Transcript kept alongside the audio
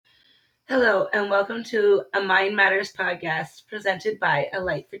Hello, and welcome to a Mind Matters podcast presented by A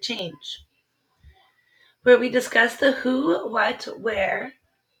Light for Change, where we discuss the who, what, where,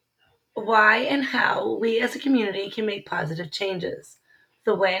 why, and how we as a community can make positive changes.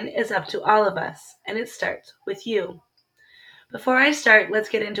 The when is up to all of us, and it starts with you. Before I start, let's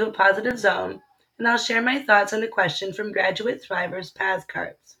get into a positive zone, and I'll share my thoughts on a question from Graduate Thrivers Paths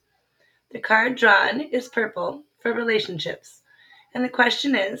cards. The card drawn is purple for relationships, and the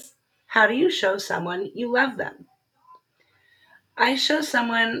question is, how do you show someone you love them? I show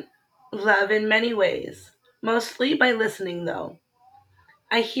someone love in many ways, mostly by listening, though.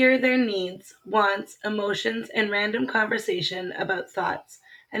 I hear their needs, wants, emotions, and random conversation about thoughts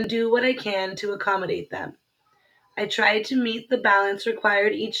and do what I can to accommodate them. I try to meet the balance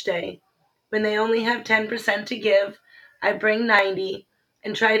required each day. When they only have 10% to give, I bring 90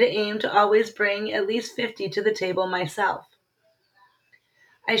 and try to aim to always bring at least 50 to the table myself.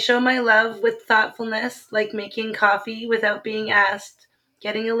 I show my love with thoughtfulness, like making coffee without being asked,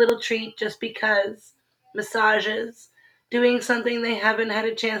 getting a little treat just because, massages, doing something they haven't had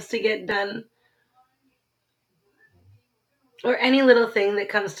a chance to get done, or any little thing that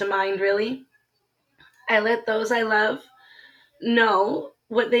comes to mind, really. I let those I love know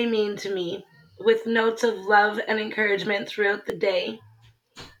what they mean to me, with notes of love and encouragement throughout the day.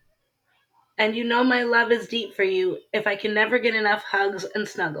 And you know my love is deep for you if I can never get enough hugs and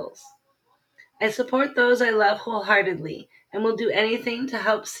snuggles. I support those I love wholeheartedly and will do anything to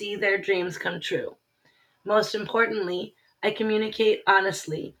help see their dreams come true. Most importantly, I communicate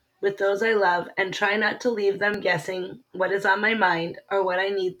honestly with those I love and try not to leave them guessing what is on my mind or what I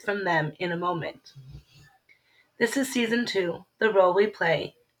need from them in a moment. This is season 2, The Role We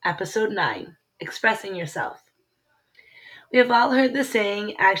Play, episode 9, Expressing Yourself. We have all heard the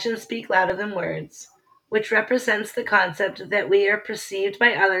saying, actions speak louder than words, which represents the concept that we are perceived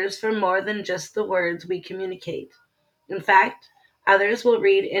by others for more than just the words we communicate. In fact, others will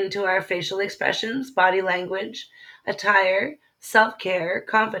read into our facial expressions, body language, attire, self care,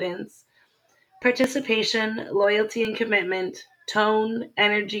 confidence, participation, loyalty and commitment, tone,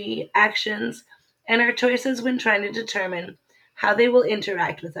 energy, actions, and our choices when trying to determine how they will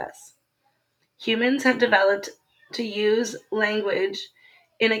interact with us. Humans have developed to use language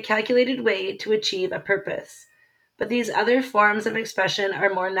in a calculated way to achieve a purpose. But these other forms of expression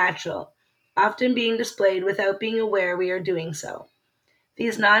are more natural, often being displayed without being aware we are doing so.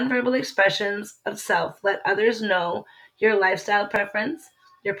 These nonverbal expressions of self let others know your lifestyle preference,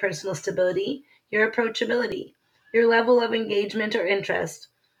 your personal stability, your approachability, your level of engagement or interest,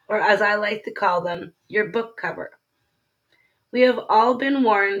 or as I like to call them, your book cover. We have all been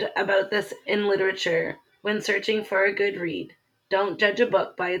warned about this in literature when searching for a good read. Don't judge a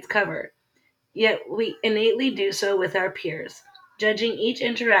book by its cover. Yet we innately do so with our peers, judging each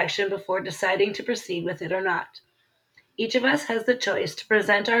interaction before deciding to proceed with it or not. Each of us has the choice to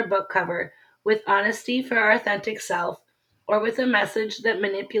present our book cover with honesty for our authentic self or with a message that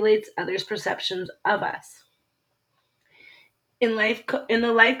manipulates others' perceptions of us. In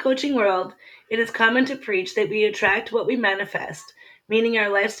the life coaching world, it is common to preach that we attract what we manifest, meaning our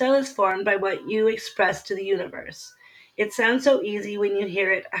lifestyle is formed by what you express to the universe. It sounds so easy when you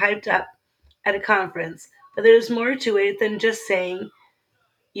hear it hyped up at a conference, but there's more to it than just saying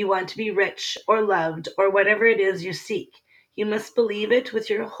you want to be rich or loved or whatever it is you seek. You must believe it with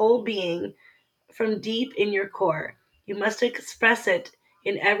your whole being from deep in your core. You must express it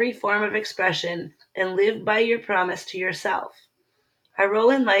in every form of expression and live by your promise to yourself. Our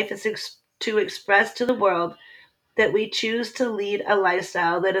role in life is to express to the world that we choose to lead a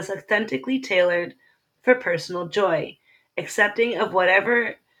lifestyle that is authentically tailored for personal joy, accepting of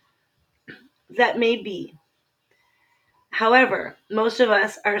whatever that may be. However, most of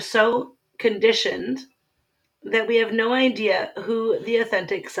us are so conditioned that we have no idea who the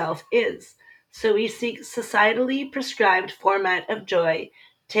authentic self is. So we seek societally prescribed format of joy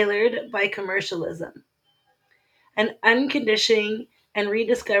tailored by commercialism. An unconditioning and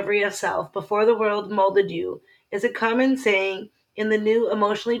rediscovery of self before the world molded you is a common saying in the new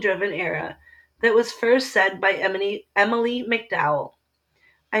emotionally driven era that was first said by Emily McDowell.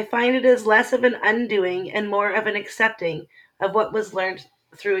 I find it is less of an undoing and more of an accepting of what was learned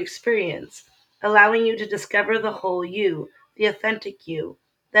through experience, allowing you to discover the whole you, the authentic you,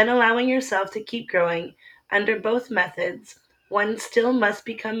 then allowing yourself to keep growing. Under both methods, one still must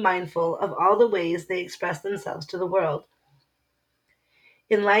become mindful of all the ways they express themselves to the world.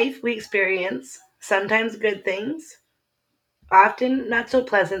 In life, we experience sometimes good things, often not so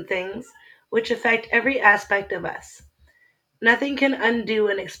pleasant things, which affect every aspect of us. Nothing can undo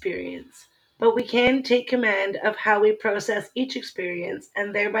an experience, but we can take command of how we process each experience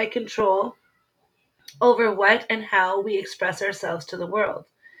and thereby control over what and how we express ourselves to the world.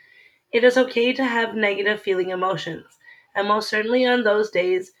 It is okay to have negative feeling emotions, and most certainly on those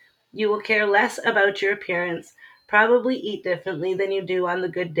days, you will care less about your appearance, probably eat differently than you do on the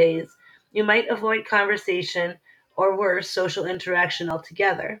good days. You might avoid conversation or worse, social interaction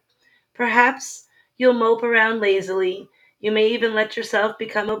altogether. Perhaps you'll mope around lazily. You may even let yourself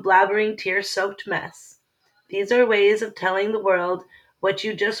become a blabbering, tear soaked mess. These are ways of telling the world what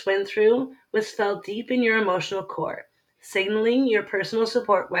you just went through was felt deep in your emotional core, signaling your personal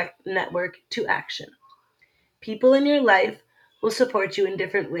support network to action. People in your life will support you in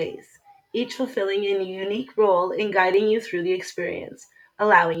different ways, each fulfilling a unique role in guiding you through the experience,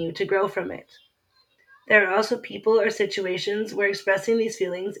 allowing you to grow from it. There are also people or situations where expressing these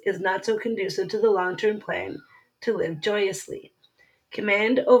feelings is not so conducive to the long term plan to live joyously.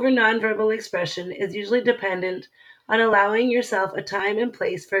 Command over nonverbal expression is usually dependent on allowing yourself a time and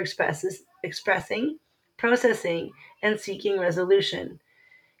place for expressing, processing, and seeking resolution.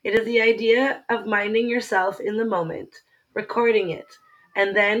 It is the idea of minding yourself in the moment, recording it,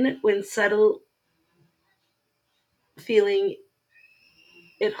 and then, when subtle, feeling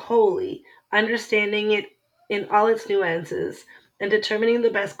it wholly, understanding it in all its nuances, and determining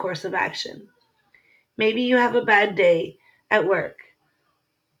the best course of action. Maybe you have a bad day at work,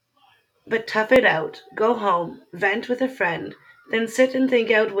 but tough it out, go home, vent with a friend, then sit and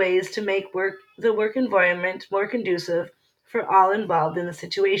think out ways to make the work environment more conducive for all involved in the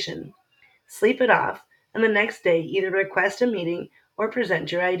situation. Sleep it off, and the next day either request a meeting or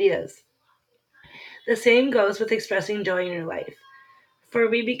present your ideas. The same goes with expressing joy in your life, for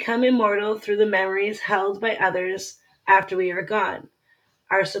we become immortal through the memories held by others after we are gone.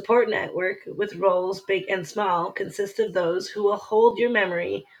 Our support network, with roles big and small, consists of those who will hold your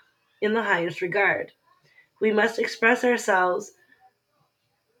memory in the highest regard. We must express ourselves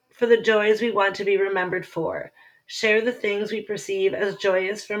for the joys we want to be remembered for, share the things we perceive as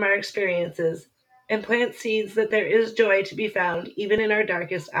joyous from our experiences, and plant seeds that there is joy to be found even in our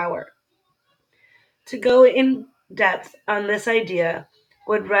darkest hour. To go in depth on this idea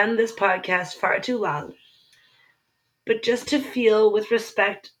would run this podcast far too long, but just to feel with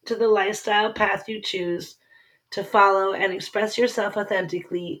respect to the lifestyle path you choose to follow and express yourself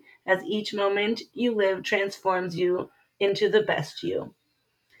authentically as each moment you live transforms you into the best you.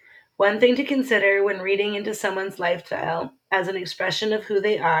 One thing to consider when reading into someone's lifestyle as an expression of who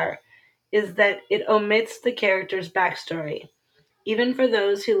they are is that it omits the character's backstory, even for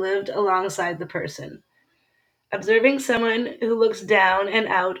those who lived alongside the person. Observing someone who looks down and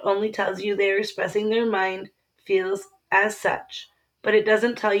out only tells you they are expressing their mind feels as such, but it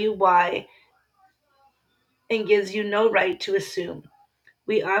doesn't tell you why and gives you no right to assume.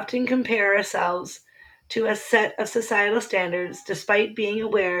 We often compare ourselves to a set of societal standards despite being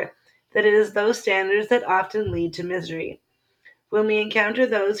aware that it is those standards that often lead to misery. When we encounter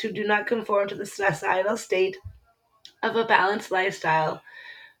those who do not conform to the societal state of a balanced lifestyle,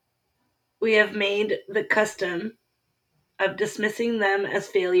 we have made the custom of dismissing them as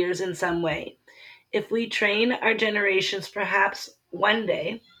failures in some way. If we train our generations, perhaps one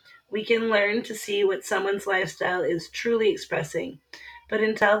day we can learn to see what someone's lifestyle is truly expressing. But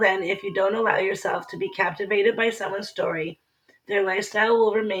until then, if you don't allow yourself to be captivated by someone's story, their lifestyle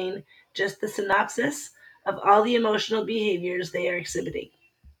will remain just the synopsis of all the emotional behaviors they are exhibiting.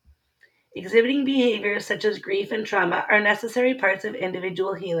 Exhibiting behaviors such as grief and trauma are necessary parts of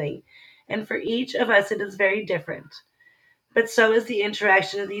individual healing, and for each of us it is very different. But so is the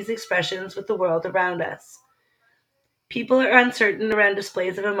interaction of these expressions with the world around us. People are uncertain around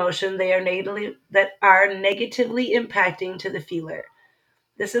displays of emotion that are negatively impacting to the feeler.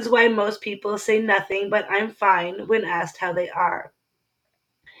 This is why most people say nothing but "I'm fine" when asked how they are.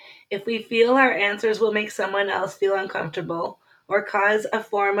 If we feel our answers will make someone else feel uncomfortable or cause a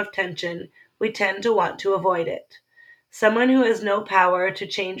form of tension, we tend to want to avoid it. Someone who has no power to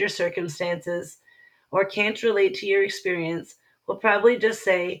change your circumstances or can't relate to your experience will probably just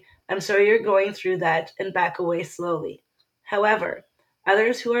say, "I'm sorry you're going through that," and back away slowly. However,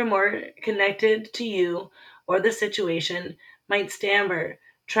 others who are more connected to you or the situation might stammer,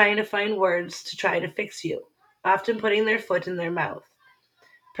 trying to find words to try to fix you, often putting their foot in their mouth.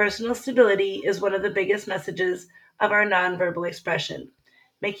 Personal stability is one of the biggest messages of our nonverbal expression,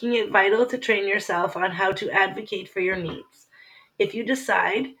 making it vital to train yourself on how to advocate for your needs. If you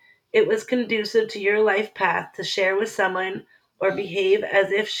decide it was conducive to your life path to share with someone or behave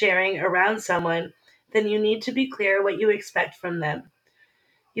as if sharing around someone, then you need to be clear what you expect from them.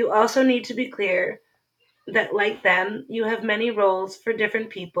 You also need to be clear that, like them, you have many roles for different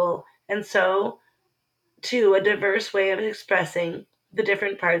people and so, too, a diverse way of expressing the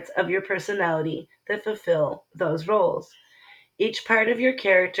different parts of your personality that fulfill those roles. Each part of your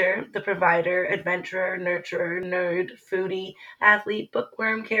character, the provider, adventurer, nurturer, nerd, foodie, athlete,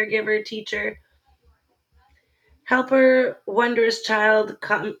 bookworm, caregiver, teacher, helper, wondrous child,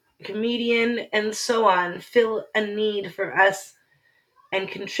 comedian, and so on, fill a need for us and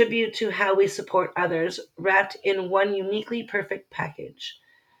contribute to how we support others, wrapped in one uniquely perfect package.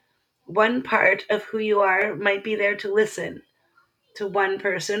 One part of who you are might be there to listen to one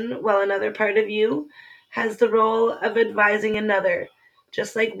person, while another part of you has the role of advising another,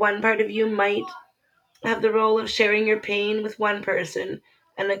 just like one part of you might have the role of sharing your pain with one person,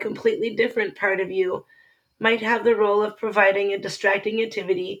 and a completely different part of you might have the role of providing a distracting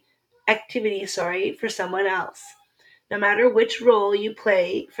activity for someone else. No matter which role you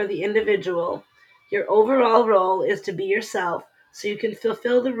play for the individual, your overall role is to be yourself so you can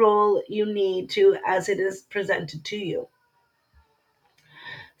fulfill the role you need to as it is presented to you.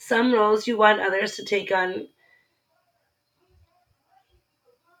 Some roles you want others to take on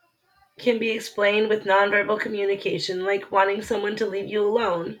can be explained with nonverbal communication, like wanting someone to leave you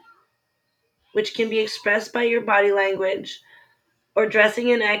alone, which can be expressed by your body language, or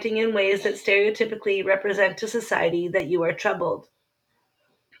dressing and acting in ways that stereotypically represent to society that you are troubled,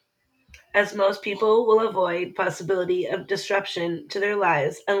 as most people will avoid possibility of disruption to their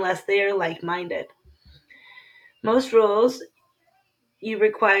lives unless they are like-minded. Most roles you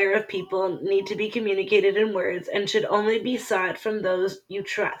require of people need to be communicated in words and should only be sought from those you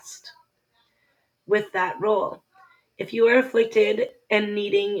trust with that role. If you are afflicted and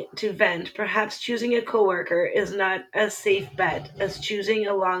needing to vent, perhaps choosing a coworker is not a safe bet as choosing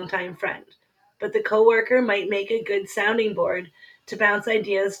a longtime friend. But the coworker might make a good sounding board to bounce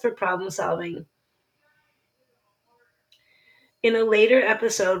ideas for problem solving. In a later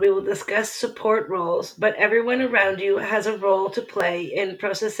episode, we will discuss support roles, but everyone around you has a role to play in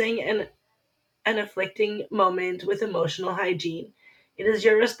processing an afflicting moment with emotional hygiene. It is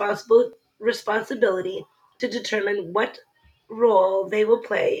your responsibility to determine what role they will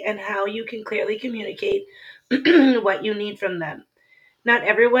play and how you can clearly communicate what you need from them. Not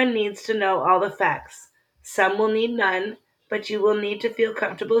everyone needs to know all the facts. Some will need none, but you will need to feel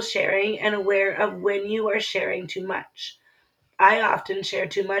comfortable sharing and aware of when you are sharing too much. I often share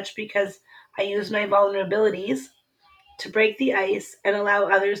too much because I use my vulnerabilities to break the ice and allow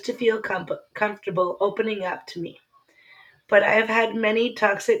others to feel comfortable opening up to me. But I have had many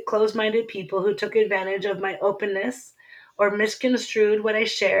toxic, closed minded people who took advantage of my openness or misconstrued what I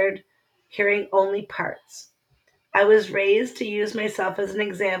shared, hearing only parts. I was raised to use myself as an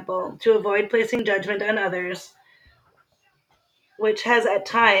example, to avoid placing judgment on others, which has at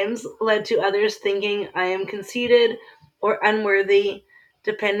times led to others thinking I am conceited or unworthy,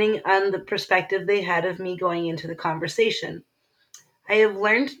 depending on the perspective they had of me going into the conversation. I have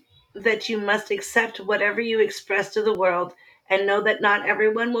learned that you must accept whatever you express to the world and know that not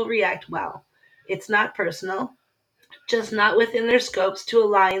everyone will react well. It's not personal, just not within their scopes to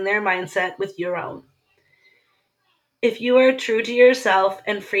align their mindset with your own. If you are true to yourself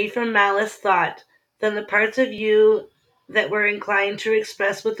and free from malice thought, then the parts of you that were inclined to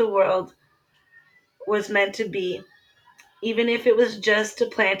express what the world was meant to be, even if it was just to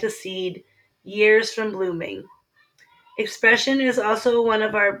plant a seed years from blooming. Expression is also one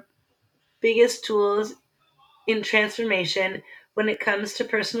of our biggest tools in transformation when it comes to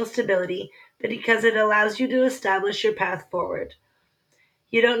personal stability, but because it allows you to establish your path forward.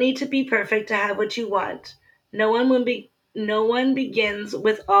 You don't need to be perfect to have what you want. No one begins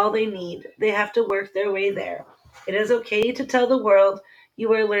with all they need. They have to work their way there. It is okay to tell the world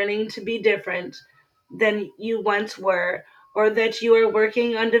you are learning to be different than you once were, or that you are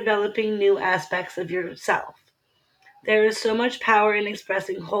working on developing new aspects of yourself. There is so much power in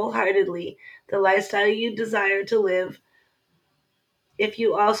expressing wholeheartedly the lifestyle you desire to live if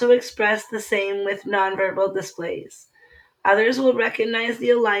you also express the same with nonverbal displays. Others will recognize the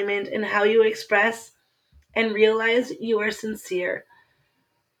alignment in how you express and realize you are sincere,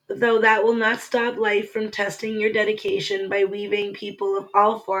 though that will not stop life from testing your dedication by weaving people of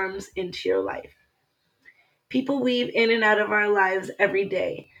all forms into your life. People weave in and out of our lives every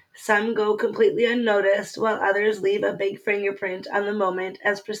day. Some go completely unnoticed, while others leave a big fingerprint on the moment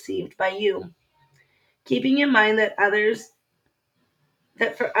as perceived by you. Keeping in mind that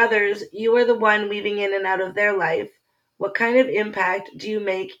for others, you are the one weaving in and out of their life, what kind of impact do you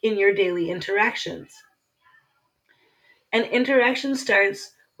make in your daily interactions? An interaction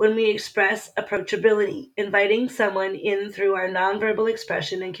starts when we express approachability, inviting someone in through our nonverbal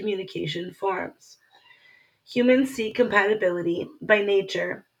expression and communication forms. Humans seek compatibility by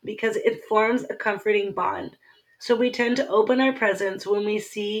nature, because it forms a comforting bond. So we tend to open our presence when we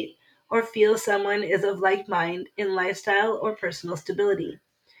see or feel someone is of like mind in lifestyle or personal stability.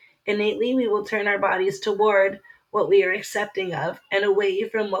 Innately, we will turn our bodies toward what we are accepting of and away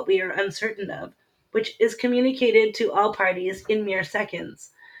from what we are uncertain of, which is communicated to all parties in mere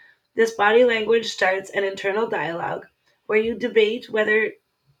seconds. This body language starts an internal dialogue where you debate whether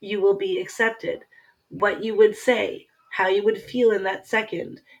you will be accepted, what you would say, how you would feel in that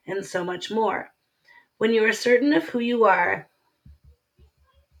second, and so much more. When you are certain of who you are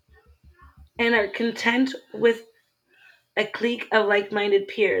and are content with a clique of like minded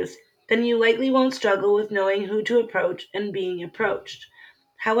peers, then you likely won't struggle with knowing who to approach and being approached.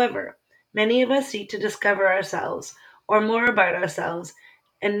 However, many of us seek to discover ourselves or more about ourselves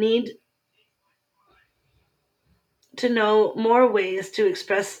and need to know more ways to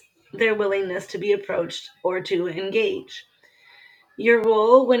express their willingness to be approached or to engage. Your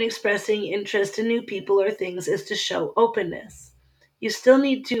role when expressing interest in new people or things is to show openness. You still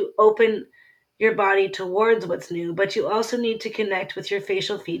need to open your body towards what's new, but you also need to connect with your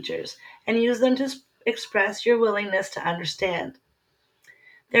facial features and use them to express your willingness to understand.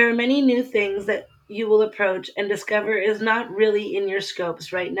 There are many new things that you will approach and discover is not really in your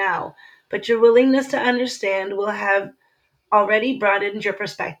scopes right now, but your willingness to understand will have already broadened your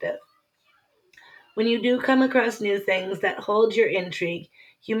perspective. When you do come across new things that hold your intrigue,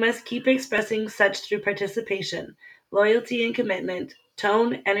 you must keep expressing such through participation, loyalty and commitment,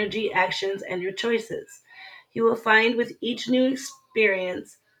 tone, energy, actions, and your choices. You will find with each new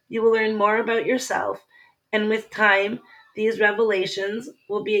experience, you will learn more about yourself, and with time, these revelations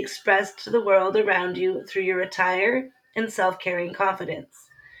will be expressed to the world around you through your attire and self carrying confidence.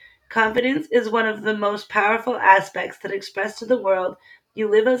 Confidence is one of the most powerful aspects that express to the world you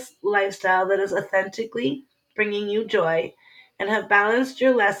live a lifestyle that is authentically bringing you joy and have balanced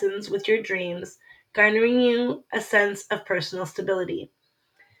your lessons with your dreams, garnering you a sense of personal stability.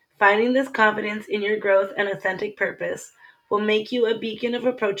 Finding this confidence in your growth and authentic purpose will make you a beacon of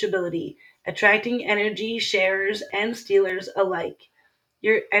approachability, attracting energy sharers and stealers alike.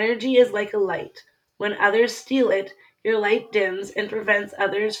 Your energy is like a light. When others steal it, your light dims and prevents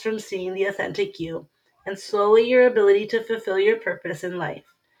others from seeing the authentic you, and slowly your ability to fulfill your purpose in life.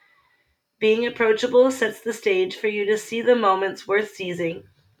 Being approachable sets the stage for you to see the moments worth seizing,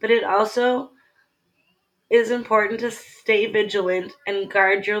 but it also is important to stay vigilant and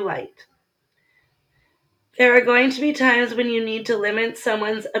guard your light. There are going to be times when you need to limit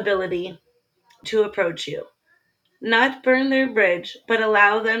someone's ability to approach you. Not burn their bridge, but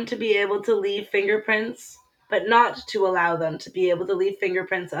allow them to be able to leave fingerprints, but not to allow them to be able to leave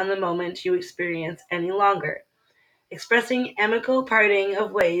fingerprints on the moment you experience any longer. Expressing amicable parting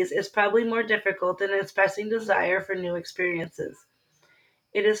of ways is probably more difficult than expressing desire for new experiences.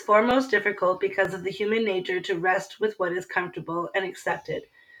 It is foremost difficult because of the human nature to rest with what is comfortable and accepted,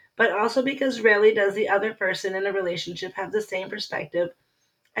 but also because rarely does the other person in a relationship have the same perspective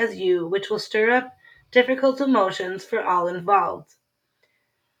as you, which will stir up difficult emotions for all involved.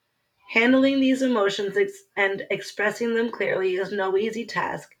 Handling these emotions and expressing them clearly is no easy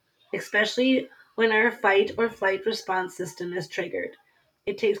task, especially when our fight or flight response system is triggered.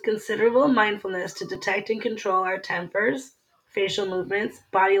 It takes considerable mindfulness to detect and control our tempers, facial movements,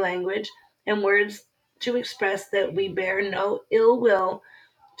 body language, and words to express that we bear no ill will,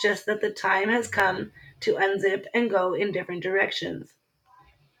 just that the time has come to unzip and go in different directions.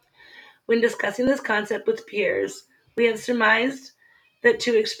 When discussing this concept with peers, we have surmised that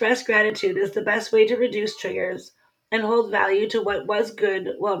to express gratitude is the best way to reduce triggers and hold value to what was good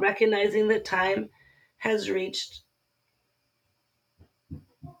while recognizing that time has reached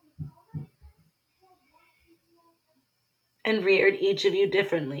and reared each of you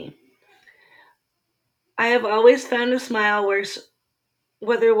differently. I have always found a smile works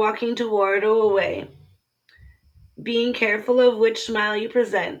whether walking toward or away. Being careful of which smile you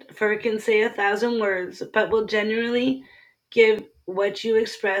present, for it can say 1,000 words, but will genuinely give what you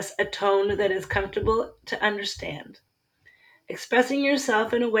express a tone that is comfortable to understand. Expressing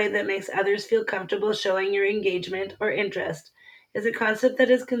yourself in a way that makes others feel comfortable showing your engagement or interest is a concept that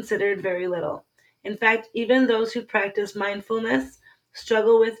is considered very little. In fact, even those who practice mindfulness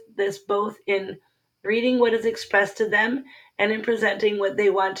struggle with this both in reading what is expressed to them and in presenting what they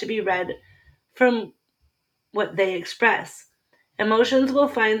want to be read from what they express. Emotions will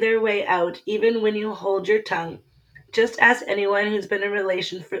find their way out even when you hold your tongue. Just ask anyone who's been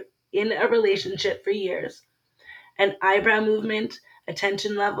in a relationship for years. An eyebrow movement,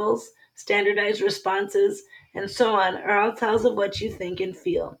 attention levels, standardized responses, and so on are all tells of what you think and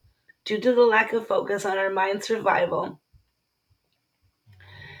feel. Due to the lack of focus on our mind's survival,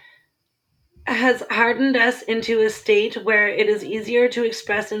 has hardened us into a state where it is easier to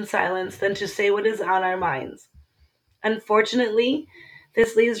express in silence than to say what is on our minds. Unfortunately,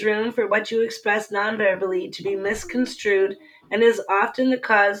 this leaves room for what you express nonverbally to be misconstrued and is often the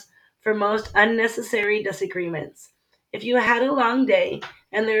cause for most unnecessary disagreements. If you had a long day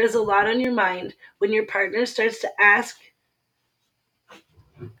and there is a lot on your mind, when your partner starts to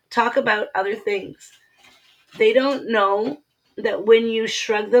talk about other things, they don't know that when you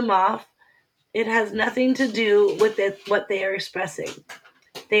shrug them off, it has nothing to do with what they are expressing.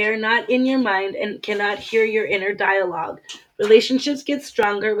 They are not in your mind and cannot hear your inner dialogue. Relationships get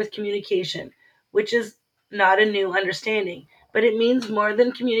stronger with communication, which is not a new understanding, but it means more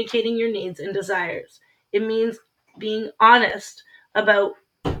than communicating your needs and desires. It means being honest about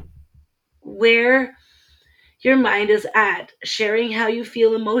where your mind is at, sharing how you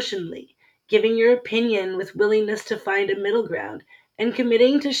feel emotionally, giving your opinion with willingness to find a middle ground, and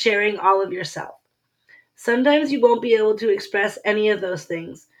committing to sharing all of yourself. Sometimes you won't be able to express any of those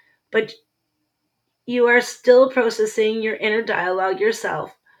things, but you are still processing your inner dialogue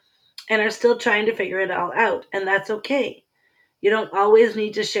yourself and are still trying to figure it all out, and that's okay. You don't always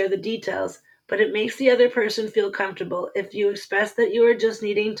need to share the details, but it makes the other person feel comfortable if you express that you are just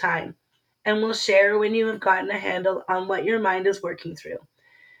needing time and will share when you have gotten a handle on what your mind is working through,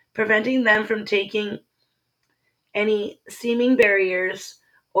 preventing them from taking any seeming barriers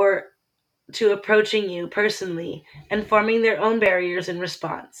or to approaching you personally and forming their own barriers in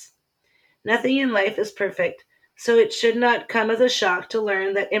response. Nothing in life is perfect, so it should not come as a shock to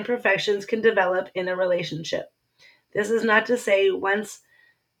learn that imperfections can develop in a relationship. This is not to say once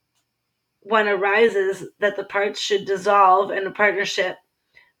one arises that the parts should dissolve in a partnership,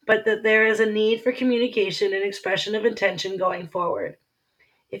 but that there is a need for communication and expression of intention going forward.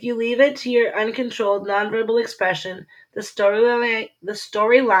 If you leave it to your uncontrolled nonverbal expression, the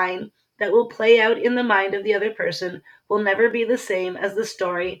storyline that will play out in the mind of the other person will never be the same as the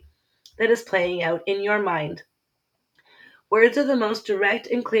story that is playing out in your mind. Words are the most direct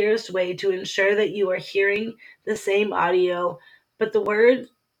and clearest way to ensure that you are hearing the same audio, but the world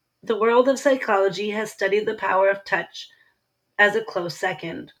of psychology has studied the power of touch as a close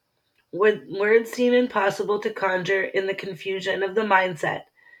second. Words seem impossible to conjure in the confusion of the mindset.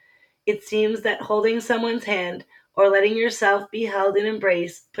 It seems that holding someone's hand or letting yourself be held in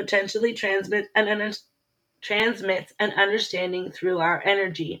embrace potentially transmits an understanding through our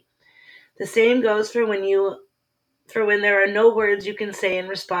energy. The same goes for when there are no words you can say in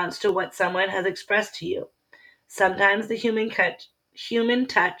response to what someone has expressed to you. Sometimes the human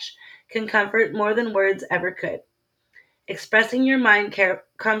touch can comfort more than words ever could. Expressing your mind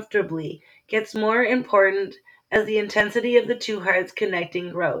comfortably gets more important as the intensity of the two hearts connecting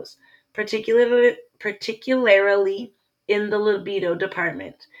grows, particularly in the libido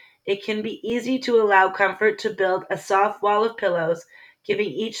department. It can be easy to allow comfort to build a soft wall of pillows, giving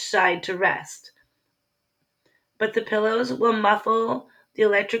each side to rest. But the pillows will muffle the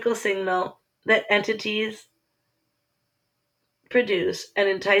electrical signal that entities produce and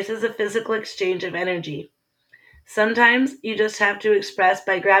entices a physical exchange of energy. Sometimes you just have to express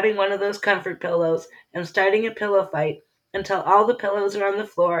by grabbing one of those comfort pillows and starting a pillow fight until all the pillows are on the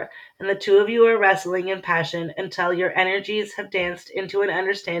floor and the two of you are wrestling in passion until your energies have danced into an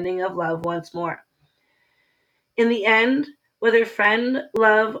understanding of love once more. In the end, whether friend,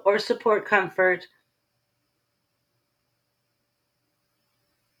 love, or support comfort,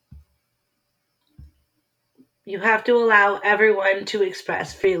 you have to allow everyone to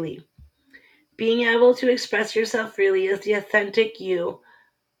express freely. Being able to express yourself freely is the authentic you,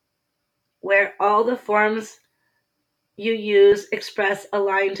 where all the forms you use express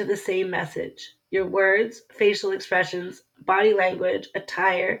align to the same message. Your words, facial expressions, body language,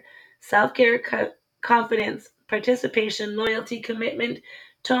 attire, self care, confidence, participation, loyalty, commitment,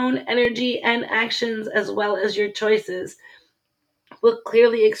 tone, energy, and actions, as well as your choices, will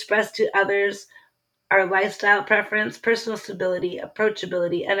clearly express to others our lifestyle preference, personal stability,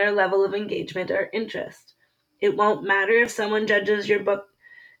 approachability, and our level of engagement or interest. It won't matter if someone judges your book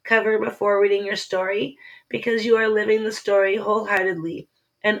cover before reading your story because you are living the story wholeheartedly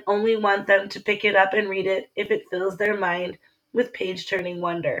and only want them to pick it up and read it if it fills their mind with page turning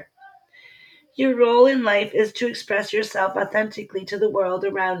wonder. Your role in life is to express yourself authentically to the world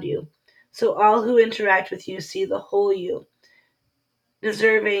around you, so all who interact with you see the whole you,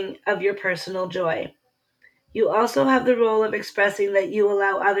 deserving of your personal joy. You also have the role of expressing that you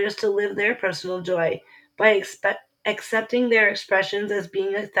allow others to live their personal joy by accepting their expressions as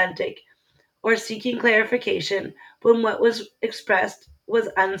being authentic or seeking clarification when what was expressed was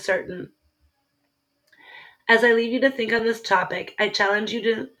uncertain. As I leave you to think on this topic, I challenge you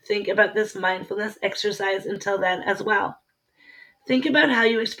to think about this mindfulness exercise until then as well. Think about how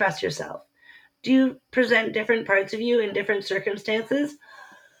you express yourself. Do you present different parts of you in different circumstances?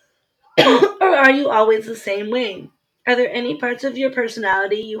 Or are you always the same way? Are there any parts of your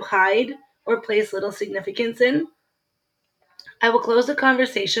personality you hide or place little significance in? I will close the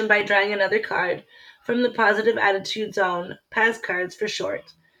conversation by drawing another card from the Positive Attitude Zone, PAS cards for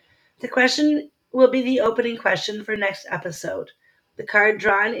short. The question will be the opening question for next episode. The card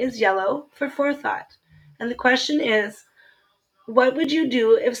drawn is yellow for forethought. And the question is, what would you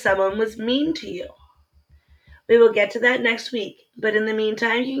do if someone was mean to you? We will get to that next week, but in the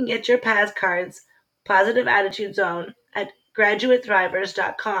meantime, you can get your PAS cards, Positive Attitude Zone, at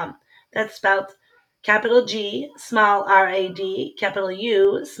graduatethrivers.com. That's spelled capital G, small RAD, capital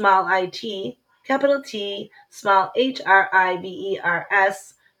U, small IT, capital T, small HRIVERS.com.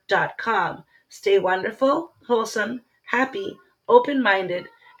 Stay wonderful, wholesome, happy, open minded,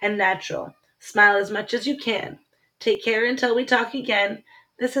 and natural. Smile as much as you can. Take care until we talk again.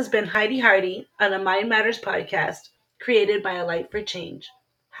 This has been Heidi Hardy on a Mind Matters podcast created by A Light for Change.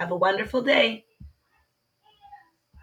 Have a wonderful day.